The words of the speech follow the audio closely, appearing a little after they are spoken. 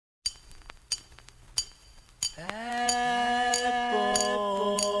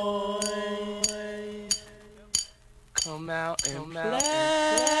Come out and play.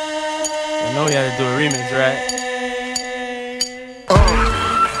 I know we had to do a remix, right?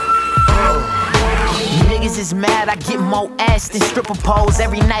 Niggas is mad, I get more ass than stripper poles.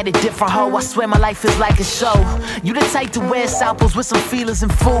 Every night a different hoe, I swear my life is like a show. You the type to wear samples with some feelers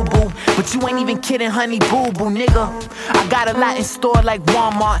and FUBU, but you ain't even kidding, honey boo boo, nigga. I got a lot in store like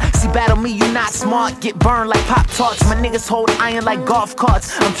Walmart. See, battle me, you not smart. Get burned like Pop-Tarts. My niggas hold iron like golf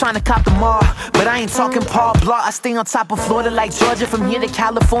carts. I'm trying to cop them all, but I ain't talking Paul Blart. I stay on top of Florida like Georgia. From here to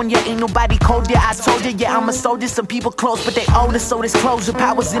California, ain't nobody cold yet. I told you, yeah, I'm a soldier. Some people close, but they older, so disclosure.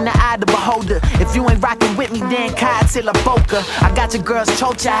 Power's in the eye of the beholder. If you ain't rocking with me, then Kai till I boca. I got your girl's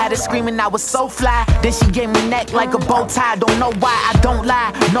chocha. I had her screaming I was so fly. Then she gave me neck like a bow tie. Don't know why, I don't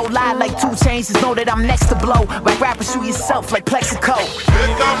lie. No lie like 2 Chainz. Just know that I'm next to blow. Like rappers, shoot yourself like Plexico.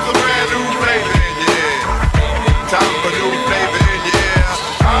 Here comes a brand new flavor in your ear. Time for new flavor in your ear.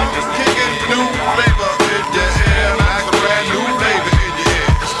 I'm just kicking new flavor in your ear. Like a brand new flavor in your ear.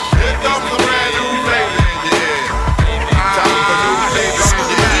 Here comes a brand new flavor in your ear. Time for new flavor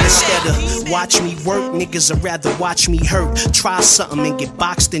in your ear. Instead of watch me work, niggas would rather watch me hurt. Try something and get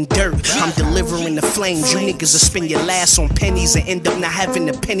boxed in dirt. I'm delivering the flames. You niggas will spend your last on pennies and end up not having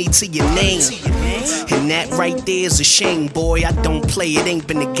a penny to your name. And that right there is a shame, boy. I don't play, it ain't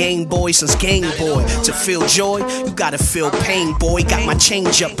been a Game Boy since Game Boy. To feel joy, you gotta feel pain, boy. Got my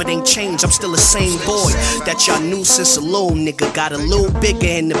change up, but ain't changed, I'm still the same boy that y'all knew since a little nigga. Got a little bigger,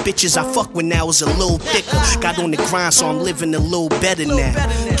 and the bitches I fuck with now is a little thicker. Got on the grind, so I'm living a little better now.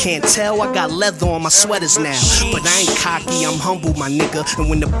 Can't tell, I got leather on my sweaters now. But I ain't cocky, I'm humble, my nigga. And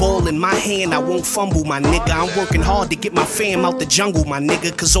when the ball in my hand, I won't fumble, my nigga. I'm working hard to get my fam out the jungle, my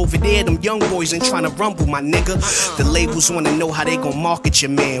nigga. Cause over there, them young boys ain't trying to rumble, my nigga. The labels wanna know how they gon' market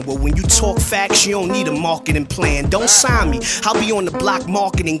your man. Well, when you talk facts, you don't need a marketing plan. Don't sign me, I'll be on the block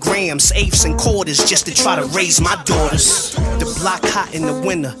marketing grams, eighths and quarters just to try to raise my daughters. The block hot in the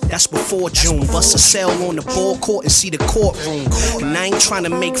winter, that's before June. Bust a cell on the ball court and see the courtroom. And I ain't trying to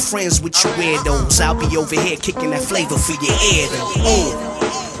make friends with you weirdos. I'll be over here kicking that flavor for your ear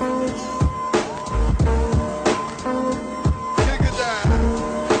though.